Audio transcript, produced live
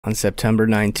On September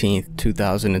 19,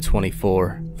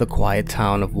 2024, the quiet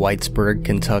town of Whitesburg,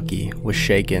 Kentucky was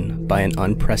shaken by an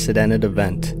unprecedented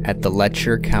event at the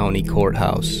Letcher County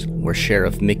Courthouse, where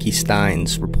Sheriff Mickey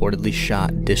Stines reportedly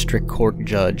shot District Court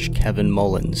Judge Kevin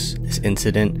Mullins. This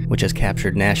incident, which has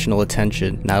captured national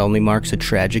attention, not only marks a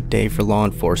tragic day for law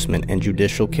enforcement and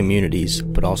judicial communities,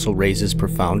 but also raises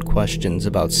profound questions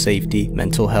about safety,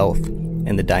 mental health,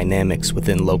 and the dynamics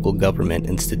within local government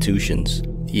institutions.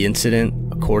 The incident,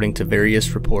 according to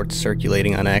various reports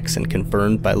circulating on X and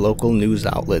confirmed by local news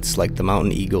outlets like the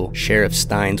Mountain Eagle, Sheriff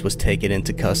Stines was taken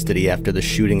into custody after the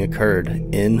shooting occurred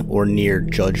in or near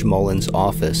Judge Mullins'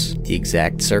 office. The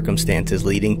exact circumstances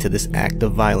leading to this act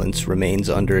of violence remains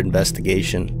under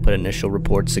investigation, but initial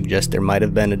reports suggest there might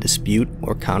have been a dispute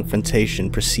or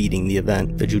confrontation preceding the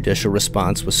event. The judicial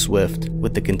response was swift,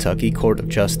 with the Kentucky Court of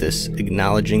Justice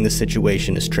acknowledging the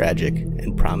situation as tragic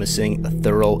and promising a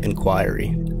thorough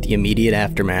inquiry. The immediate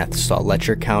aftermath saw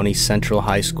Letcher County Central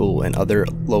High School and other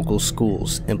local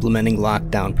schools implementing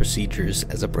lockdown procedures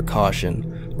as a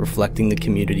precaution, reflecting the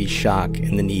community's shock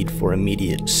and the need for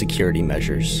immediate security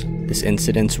measures. This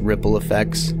incident's ripple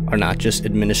effects are not just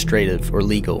administrative or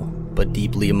legal, but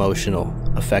deeply emotional,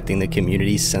 affecting the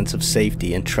community's sense of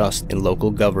safety and trust in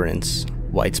local governance.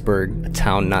 Whitesburg, a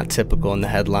town not typical in the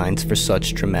headlines for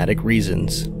such dramatic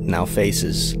reasons, now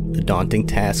faces the daunting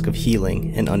task of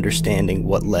healing and understanding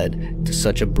what led to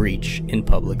such a breach in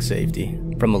public safety.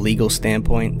 From a legal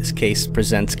standpoint, this case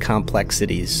presents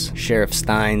complexities. Sheriff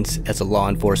Stines, as a law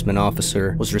enforcement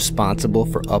officer, was responsible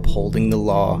for upholding the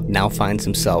law, now finds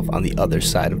himself on the other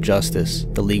side of justice.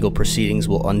 The legal proceedings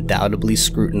will undoubtedly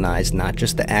scrutinize not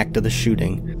just the act of the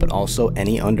shooting, but also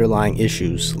any underlying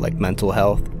issues like mental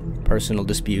health, personal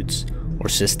disputes, or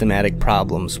systematic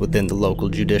problems within the local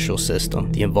judicial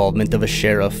system. The involvement of a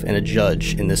sheriff and a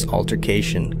judge in this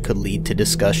altercation could lead to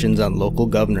discussions on local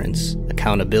governance,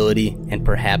 accountability, and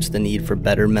perhaps the need for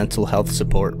better mental health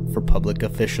support for public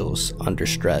officials under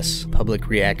stress. Public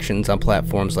reactions on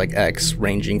platforms like X,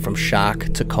 ranging from shock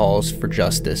to calls for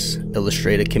justice,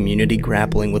 illustrate a community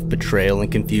grappling with betrayal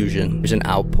and confusion. There's an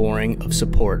outpouring of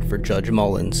support for Judge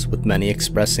Mullins, with many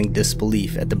expressing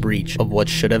disbelief at the breach of what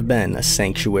should have been a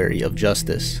sanctuary of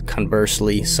justice.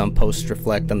 Conversely, some posts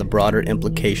reflect on the broader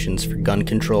implications for gun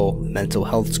control, mental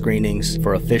health screenings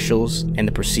for officials, and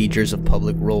the procedures of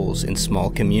public roles in small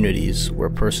communities where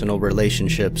personal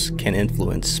relationships can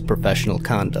influence professional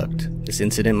conduct. This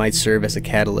incident might serve as a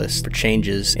catalyst for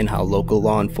changes in how local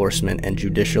law enforcement and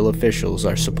judicial officials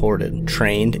are supported,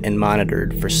 trained, and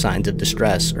monitored for signs of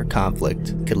distress or conflict.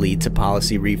 It could lead to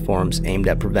policy reforms aimed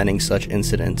at preventing such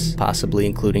incidents, possibly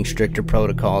including stricter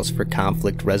protocols for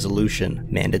conflict resolution,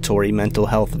 mandatory mental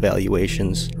health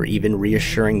evaluations, or even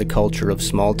reassuring the culture of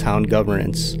small-town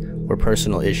governance where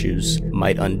personal issues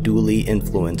might unduly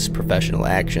influence professional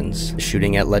actions. The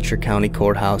shooting at Letcher County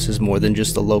Courthouse is more than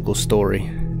just a local story.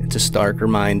 It's a stark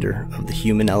reminder of the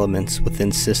human elements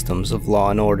within systems of law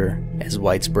and order. As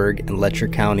Whitesburg and Letcher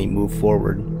County move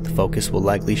forward, the focus will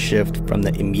likely shift from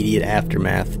the immediate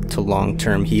aftermath to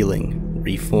long-term healing,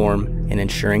 reform, and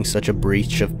ensuring such a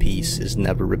breach of peace is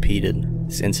never repeated.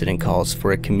 This incident calls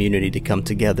for a community to come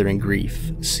together in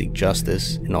grief, seek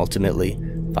justice, and ultimately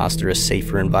foster a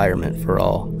safer environment for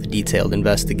all. The detailed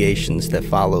investigations that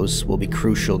follows will be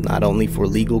crucial not only for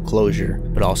legal closure,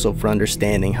 but also for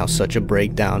understanding how such a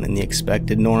breakdown in the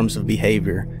expected norms of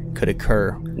behavior could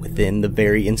occur within the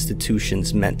very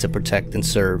institutions meant to protect and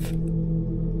serve.